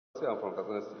and from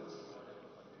Katsina State.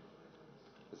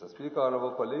 Mr. Speaker,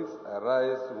 honorable colleagues, I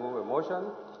rise to move a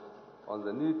motion on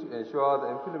the need to ensure the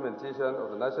implementation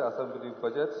of the National Assembly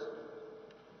budget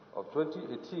of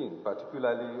 2018,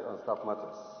 particularly on staff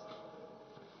matters.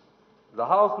 The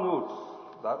House notes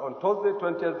that on Thursday,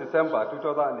 20th December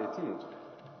 2018,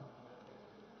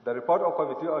 the report of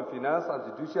Committee on Finance and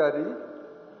Judiciary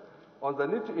on the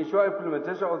need to ensure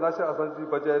implementation of the National Assembly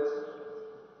budget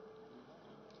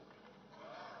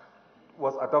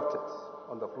was adopted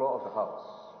on the floor of the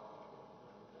House.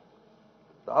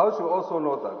 The House should also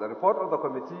note that the report of the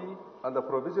Committee and the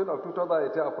provision of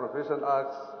 2018 Appropriation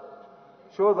Act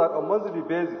shows that on a monthly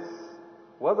basis,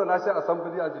 what the National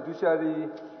Assembly and Judiciary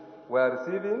were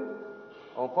receiving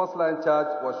on first-line charge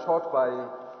was short by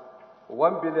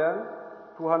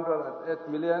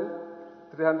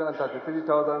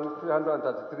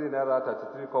 1,208,333,333 naira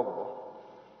 33 kobo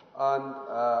and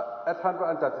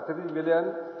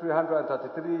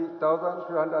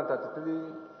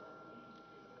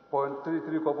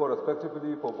 833,333,333.33 kobo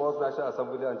respectively for both National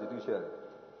Assembly and Judiciary.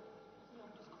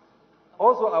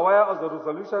 Also aware of the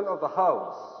resolution of the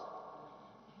House,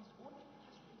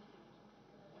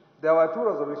 there were two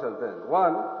resolutions then.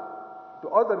 One, to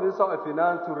order the Minister of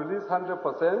Finance to release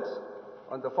 100%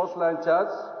 on the first-line charge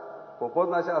for both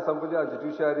National Assembly and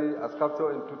Judiciary as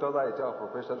captured in 2018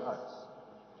 Appropriation Act.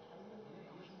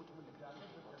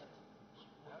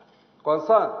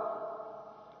 Concern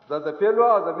that the failure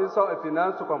of the Minister of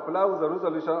Finance to comply with the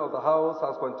resolution of the House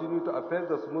has continued to affect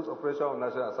the smooth operation of the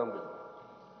National Assembly.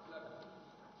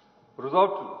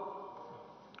 Resolved to: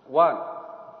 1.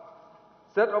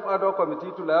 Set up ad hoc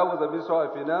committee to liaise with the Minister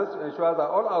of Finance to ensure that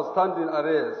all outstanding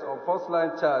arrears of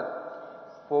first-line charge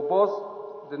for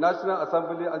both the National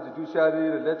Assembly and Judiciary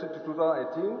related to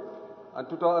 2018 and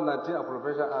 2019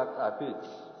 Appropriation Act are paid.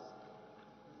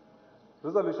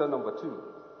 Resolution number 2.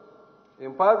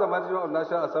 Empower the management of the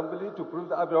National Assembly to brief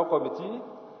the ad hoc committee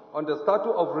on the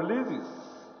status of releases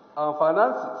and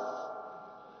finances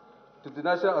to the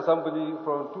National Assembly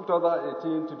from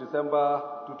 2018 to December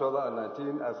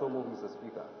 2019. I so move, Mr.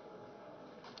 Speaker.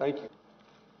 Thank you.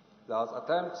 There was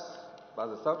attempt by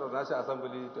the staff of the National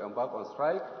Assembly to embark on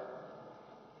strike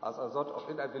as a result of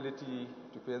inability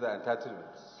to pay their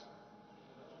entitlements.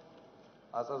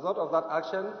 As a result of that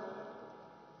action,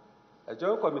 a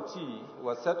joint committee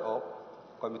was set up,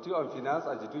 Committee on Finance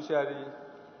and Judiciary,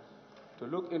 to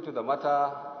look into the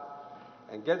matter,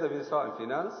 engage the Minister of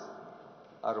Finance,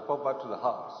 and report back to the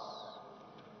House.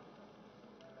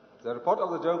 The report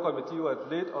of the Joint Committee was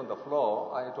laid on the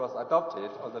floor and it was adopted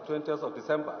on the 20th of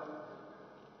December.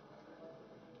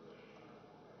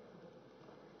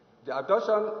 The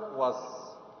adoption was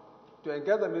to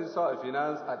engage the Minister of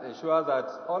Finance and ensure that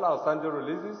all outstanding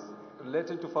releases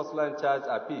relating to first-line charge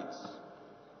are paid.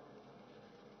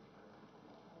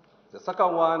 The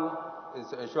second one is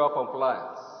to ensure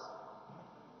compliance,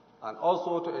 and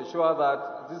also to ensure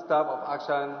that this type of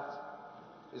action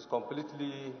is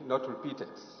completely not repeated.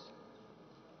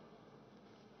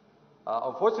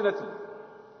 Unfortunately,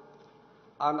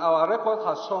 and our record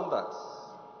has shown that,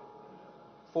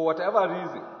 for whatever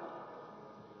reason,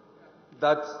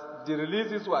 that the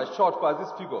releases were short by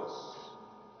these figures.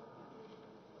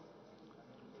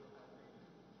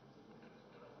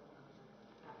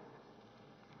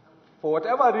 For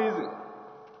whatever reason,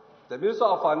 the Minister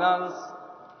of Finance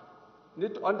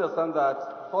need to understand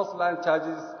that first-line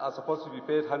charges are supposed to be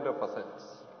paid 100%.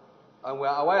 And we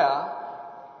are aware,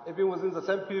 even within the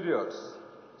same period,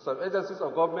 some agencies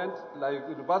of government, like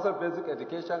Universal Basic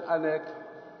Education, ANEC,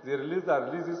 they release their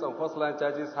releases on first-line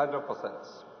charges 100%.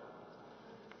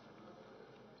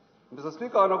 Mr.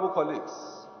 Speaker, honorable colleagues,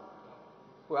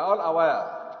 we are all aware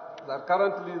that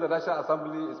currently the National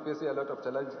Assembly is facing a lot of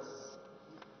challenges.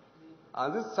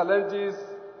 And these challenges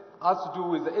has to do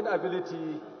with the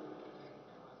inability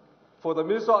for the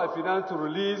Minister of Finance to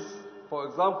release, for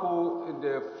example, in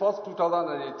the first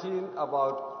 2018,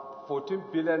 about 14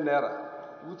 billion naira,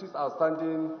 which is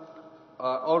outstanding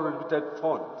unremitted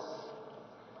funds.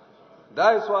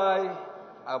 That is why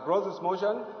I brought this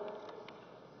motion,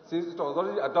 since it was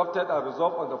already adopted and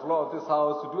resolved on the floor of this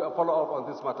House, to do a follow-up on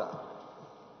this matter.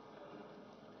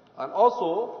 And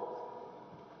also,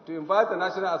 to invite the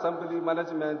National Assembly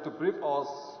management to brief us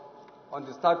on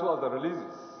the status of the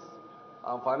releases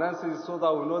and finances so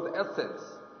that we know the essence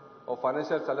of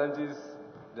financial challenges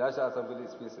the National Assembly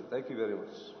is facing. Thank you very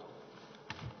much.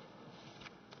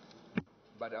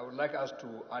 But I would like us to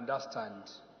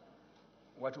understand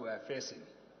what we are facing.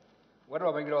 What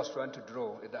Babangida was trying to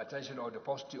draw is the attention of the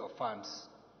paucity of funds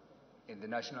in the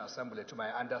National Assembly, to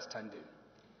my understanding,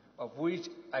 of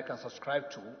which I can subscribe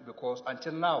to, because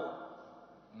until now,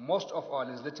 most of our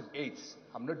legislative aides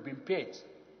have not been paid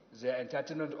their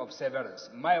entitlement of severance.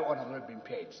 My own have not been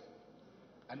paid.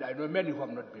 And I know many who have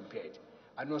not been paid.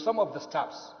 I know some of the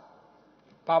staffs,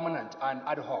 permanent and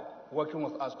ad hoc, working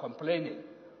with us, complaining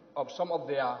of some of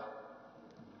their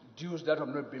dues that have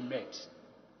not been met.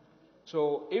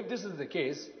 So if this is the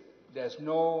case, there's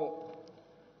no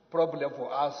problem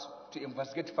for us to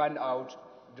investigate, find out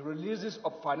the releases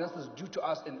of finances due to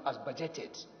us as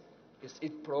budgeted. Is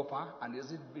it proper and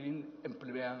is it being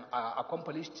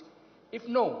accomplished? If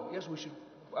no, yes, we should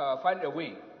find a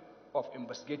way of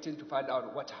investigating to find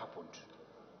out what happened.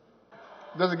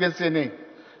 Those against say nay.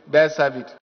 Bears have it.